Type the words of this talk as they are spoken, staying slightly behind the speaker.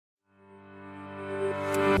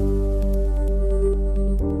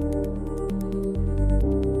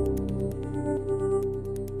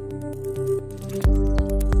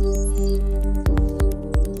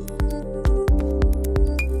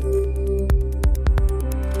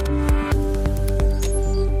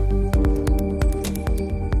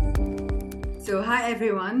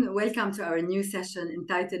everyone. Welcome to our new session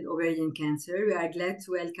entitled Ovarian Cancer. We are glad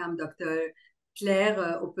to welcome Dr. Claire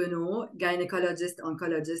Hoppenot, gynecologist,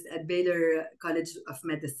 oncologist at Baylor College of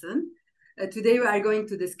Medicine. Today we are going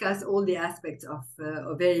to discuss all the aspects of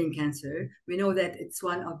ovarian cancer. We know that it's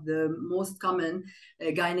one of the most common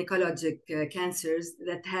gynecologic cancers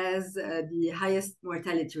that has the highest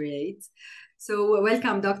mortality rate. So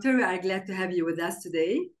welcome, doctor. We are glad to have you with us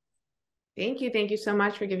today. Thank you. Thank you so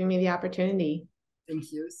much for giving me the opportunity.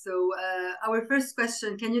 Thank you. So our first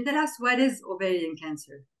question, can you tell us what is ovarian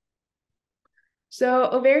cancer? So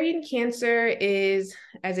ovarian cancer is,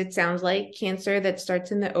 as it sounds like, cancer that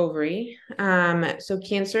starts in the ovary. So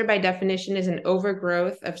cancer by definition is an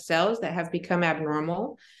overgrowth of cells that have become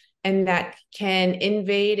abnormal and that can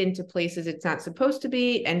invade into places it's not supposed to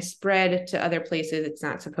be and spread to other places it's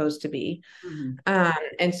not supposed to be.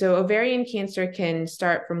 And so ovarian cancer can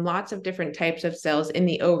start from lots of different types of cells in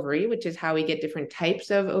the ovary, which is how we get different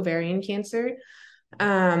types of ovarian cancer.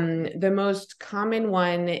 The most common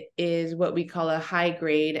one is what we call a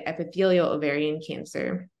high-grade epithelial ovarian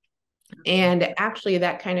cancer. And actually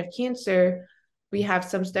that kind of cancer, we have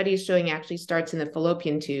some studies showing actually starts in the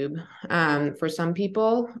fallopian tube for some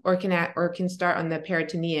people, or can start on the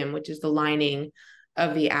peritoneum, which is the lining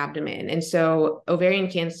of the abdomen. And so ovarian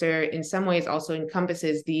cancer in some ways also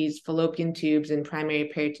encompasses these fallopian tubes and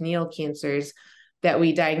primary peritoneal cancers that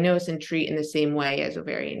we diagnose and treat in the same way as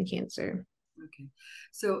ovarian cancer. Okay.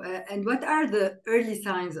 So, and what are the early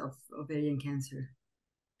signs of ovarian cancer?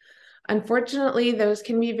 Unfortunately, those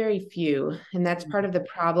can be very few. And that's part of the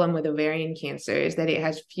problem with ovarian cancer, is that it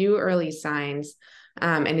has few early signs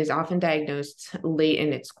and is often diagnosed late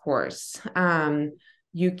in its course.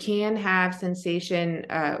 You can have sensation,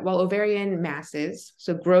 ovarian masses,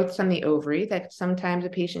 so growths on the ovary that sometimes a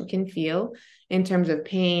patient can feel in terms of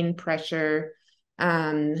pain, pressure.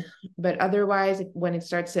 But otherwise, when it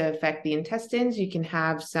starts to affect the intestines, you can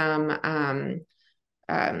have some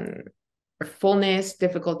fullness,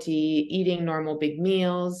 difficulty eating normal big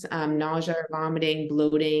meals, nausea, vomiting,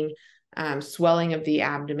 bloating, swelling of the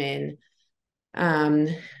abdomen.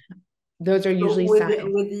 Those are usually signs.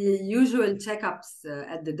 With the usual checkups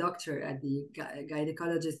at the doctor, at the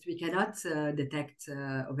gynecologist, we cannot detect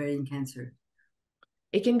ovarian cancer.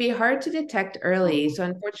 It can be hard to detect early. So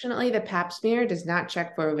unfortunately, the pap smear does not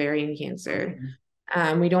check for ovarian cancer.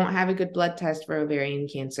 We don't have a good blood test for ovarian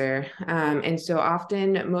cancer. And so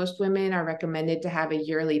often most women are recommended to have a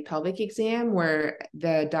yearly pelvic exam where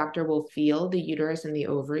the doctor will feel the uterus and the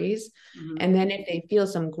ovaries. And then if they feel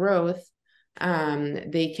some growth,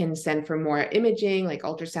 they can send for more imaging like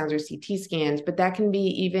ultrasounds or CT scans, but that can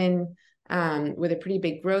be even with a pretty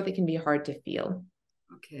big growth, it can be hard to feel.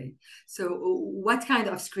 Okay. So what kind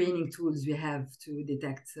of screening tools we have to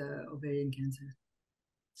detect ovarian cancer?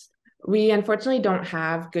 We unfortunately don't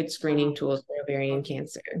have good screening tools for ovarian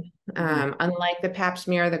cancer. Unlike the pap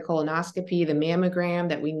smear, the colonoscopy, the mammogram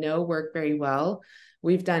that we know work very well,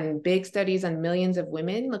 we've done big studies on millions of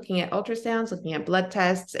women looking at ultrasounds, looking at blood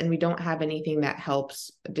tests, and we don't have anything that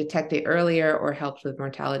helps detect it earlier or helps with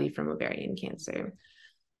mortality from ovarian cancer.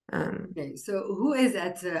 Okay, so who is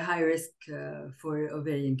at high risk for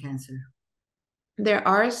ovarian cancer? There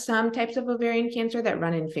are some types of ovarian cancer that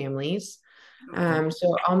run in families.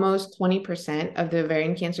 So almost 20% of the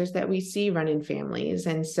ovarian cancers that we see run in families.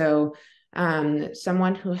 And so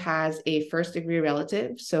someone who has a first-degree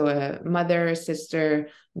relative, so a mother, sister,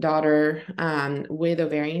 daughter with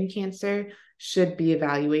ovarian cancer should be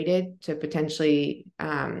evaluated to potentially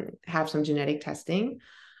have some genetic testing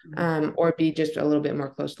or be just a little bit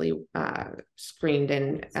more closely screened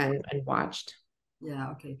and watched.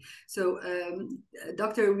 Yeah, okay. So,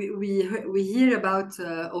 doctor, we hear about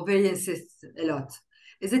ovarian cysts a lot.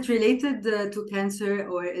 Is it related to cancer,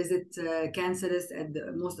 or is it cancerous at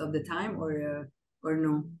most of the time, or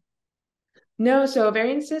no? No, so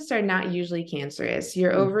ovarian cysts are not usually cancerous.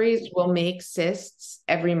 Your ovaries will make cysts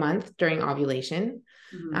every month during ovulation.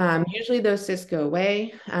 Usually those cysts go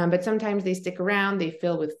away, but sometimes they stick around, they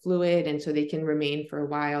fill with fluid, and so they can remain for a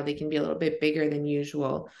while. They can be a little bit bigger than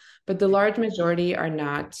usual, but the large majority are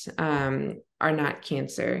not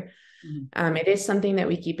cancer. It is something that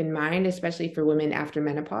we keep in mind, especially for women after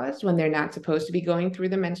menopause, when they're not supposed to be going through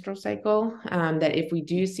the menstrual cycle, that if we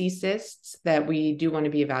do see cysts, that we do want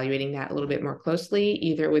to be evaluating that a little bit more closely,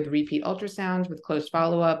 either with repeat ultrasounds, with close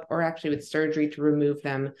follow-up, or actually with surgery to remove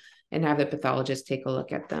them and have the pathologist take a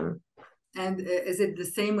look at them. And is it the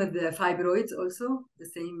same with the fibroids also, the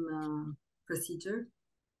same procedure?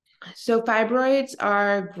 So fibroids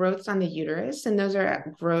are growths on the uterus, and those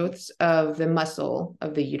are growths of the muscle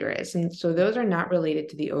of the uterus. And so those are not related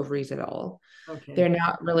to the ovaries at all. Okay. They're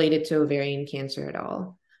not related to ovarian cancer at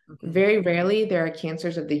all. Okay. Very rarely there are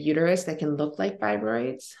cancers of the uterus that can look like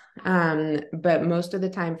fibroids, but most of the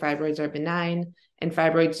time fibroids are benign and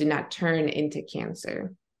fibroids do not turn into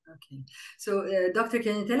cancer. Okay. So, doctor,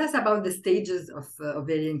 can you tell us about the stages of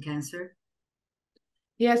ovarian cancer?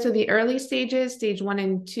 Yeah, so the early stages, stage 1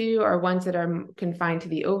 and 2, are ones that are confined to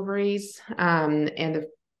the ovaries and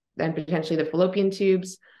potentially the fallopian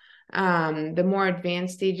tubes. The more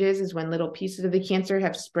advanced stages is when little pieces of the cancer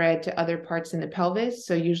have spread to other parts in the pelvis.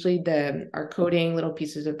 So usually are coating little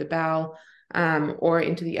pieces of the bowel or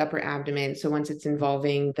into the upper abdomen. So once it's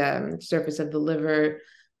involving the surface of the liver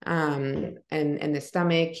and the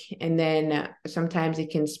stomach, and then sometimes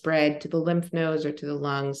it can spread to the lymph nodes or to the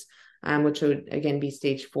lungs, which would again be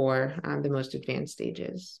stage 4, the most advanced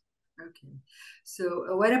stages. Okay.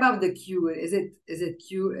 So what about the cure? Is it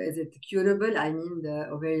curable? I mean, the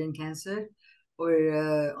ovarian cancer,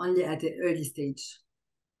 or only at the early stage?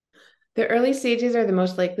 The early stages are the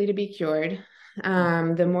most likely to be cured.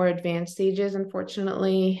 The more advanced stages,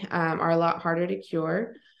 unfortunately, are a lot harder to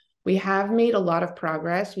cure. We have made a lot of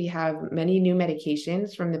progress. We have many new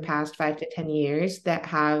medications from the past 5 to 10 years that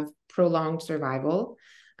have prolonged survival,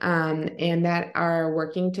 and that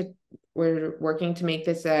we're working to make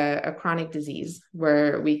this a chronic disease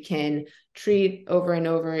where we can treat over and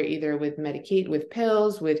over, either with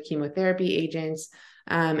pills, with chemotherapy agents.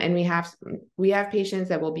 And we have patients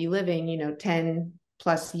that will be living, 10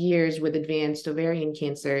 plus years with advanced ovarian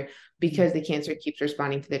cancer because the cancer keeps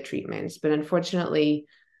responding to the treatments. But unfortunately,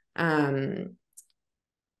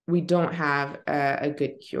 we don't have a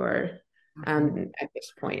good cure at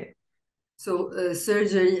this point. So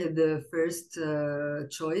surgery is the first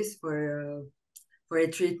choice for a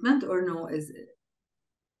treatment, or no?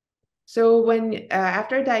 So when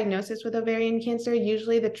after a diagnosis with ovarian cancer,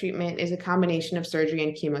 usually the treatment is a combination of surgery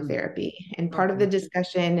and chemotherapy. And part of the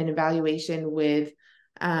discussion and evaluation with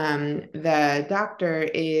the doctor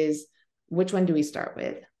is, which one do we start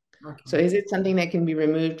with? Okay. So is it something that can be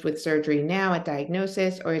removed with surgery now at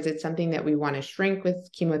diagnosis, or is it something that we want to shrink with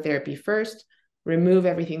chemotherapy first, remove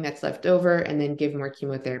everything that's left over, and then give more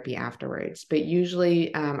chemotherapy afterwards? But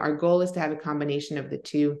usually our goal is to have a combination of the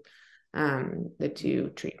two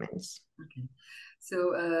treatments. Okay.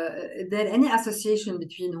 So is there any association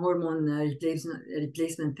between hormone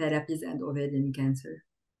replacement therapies and ovarian cancer?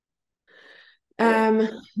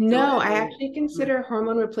 No, I actually consider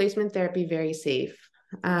hormone replacement therapy very safe.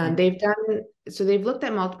 They've looked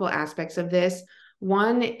at multiple aspects of this.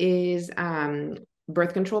 One is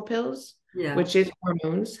birth control pills, which is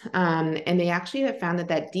hormones. And they actually have found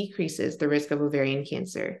that decreases the risk of ovarian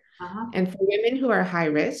cancer. And for women who are high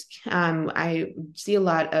risk, I do a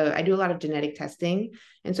lot of genetic testing.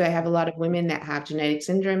 And so I have a lot of women that have genetic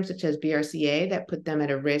syndromes such as BRCA that put them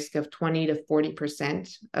at a risk of 20 to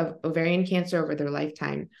 40% of ovarian cancer over their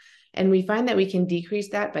lifetime. And we find that we can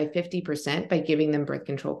decrease that by 50% by giving them birth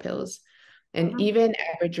control pills. And even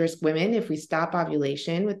average risk women, if we stop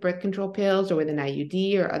ovulation with birth control pills or with an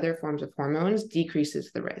IUD or other forms of hormones,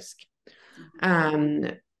 decreases the risk.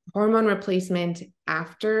 Hormone replacement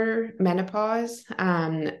after menopause,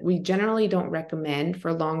 we generally don't recommend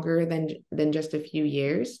for longer than just a few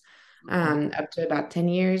years, up to about 10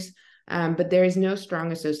 years. But there is no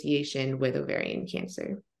strong association with ovarian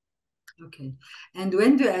cancer. Okay. And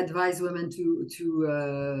when do you advise women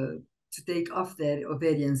to take off their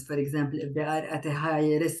ovarians, for example, if they are at a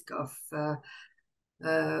high risk of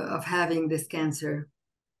having this cancer?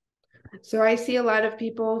 So I see a lot of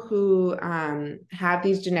people who have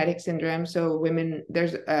these genetic syndromes. So women,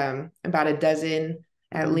 there's about a dozen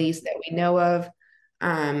at least that we know of,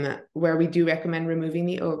 where we do recommend removing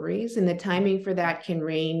the ovaries. And the timing for that can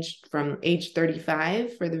range from age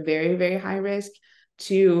 35 for the very, very high risk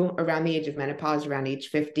to around the age of menopause, around age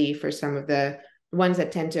 50 for some of the ones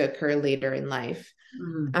that tend to occur later in life.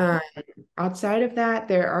 Outside of that,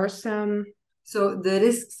 there are some. So the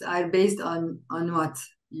risks are based on what?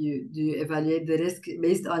 Do you evaluate the risk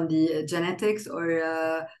based on the genetics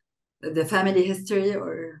or the family history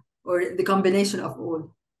or the combination of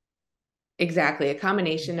all? Exactly, a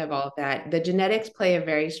combination of all of that. The genetics play a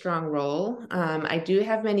very strong role. I do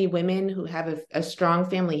have many women who have a strong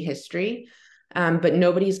family history, but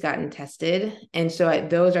nobody's gotten tested. And so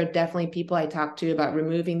those are definitely people I talk to about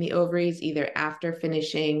removing the ovaries either after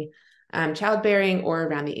finishing childbearing or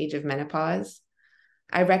around the age of menopause.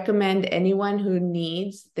 I recommend anyone who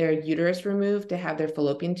needs their uterus removed to have their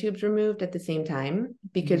fallopian tubes removed at the same time,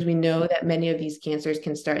 because we know that many of these cancers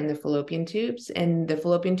can start in the fallopian tubes, and the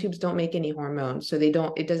fallopian tubes don't make any hormones. So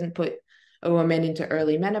it doesn't put a woman into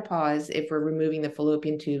early menopause if we're removing the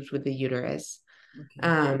fallopian tubes with the uterus,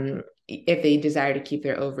 if they desire to keep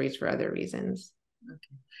their ovaries for other reasons.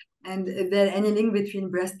 Okay. And is there any link between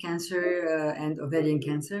breast cancer and ovarian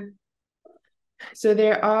cancer? So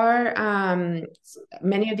there are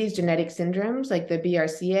many of these genetic syndromes, like the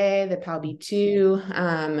BRCA, the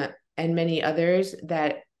PALB2, and many others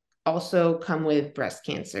that also come with breast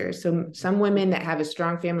cancer. So some women that have a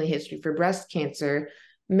strong family history for breast cancer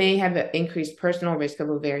may have an increased personal risk of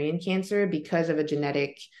ovarian cancer because of a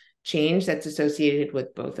genetic change that's associated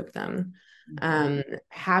with both of them.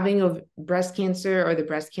 Having a breast cancer or the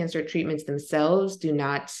breast cancer treatments themselves do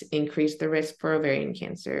not increase the risk for ovarian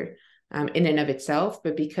cancer in and of itself,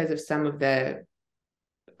 but because of some of the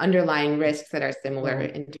underlying risks that are similar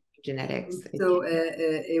in genetics. So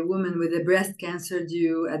a woman with a breast cancer, do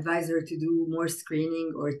you advise her to do more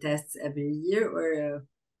screening or tests every year, or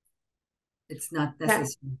it's not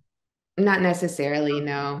necessary? Not necessarily,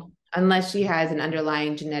 no, unless she has an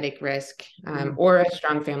underlying genetic risk or a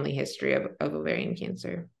strong family history of ovarian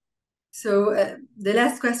cancer. So the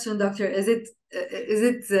last question, doctor, is it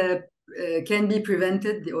can be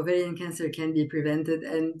prevented? The ovarian cancer can be prevented,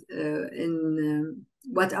 and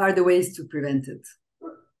what are the ways to prevent it?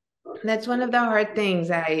 That's one of the hard things.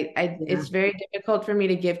 It's very difficult for me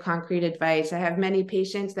to give concrete advice. I have many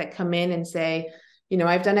patients that come in and say,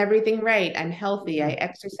 I've done everything right. I'm healthy. I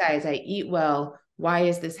exercise. I eat well. Why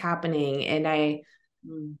is this happening? And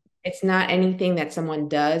it's not anything that someone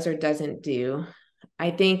does or doesn't do. I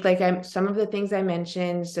think some of the things I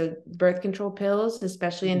mentioned, so birth control pills,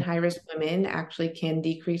 especially in high-risk women, actually can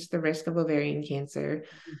decrease the risk of ovarian cancer.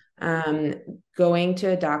 Going to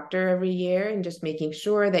a doctor every year and just making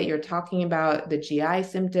sure that you're talking about the GI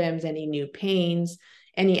symptoms, any new pains,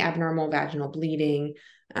 any abnormal vaginal bleeding,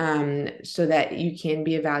 so that you can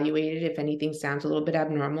be evaluated if anything sounds a little bit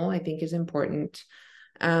abnormal, I think is important.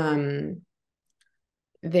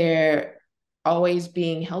 They're always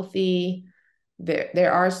being healthy.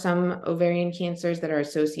 There are some ovarian cancers that are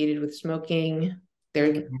associated with smoking. There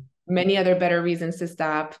are many other better reasons to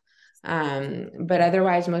stop. But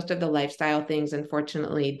otherwise, most of the lifestyle things,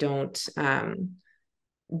 unfortunately, don't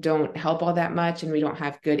help all that much. And we don't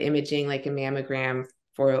have good imaging like a mammogram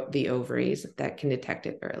for the ovaries that can detect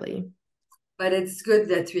it early. But it's good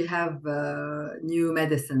that we have new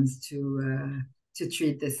medicines to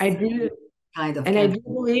treat this. I do. Kind of and cancer. I do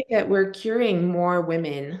believe that we're curing more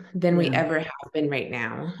women than we ever have been right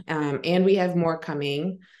now. And we have more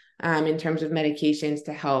coming in terms of medications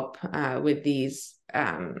to help with these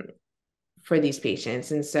for these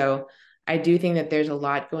patients. And so I do think that there's a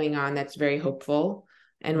lot going on that's very hopeful.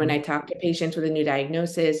 And when I talk to patients with a new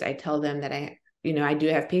diagnosis, I tell them that I do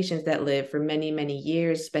have patients that live for many, many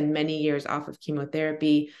years, spend many years off of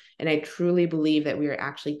chemotherapy. And I truly believe that we are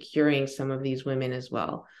actually curing some of these women as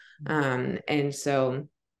well. And so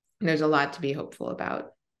there's a lot to be hopeful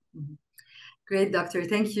about. Great, doctor.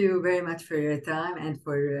 Thank you very much for your time and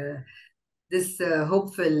for this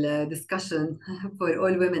hopeful discussion for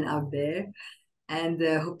all women out there. And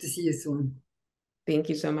hope to see you soon. Thank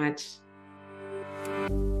you so much.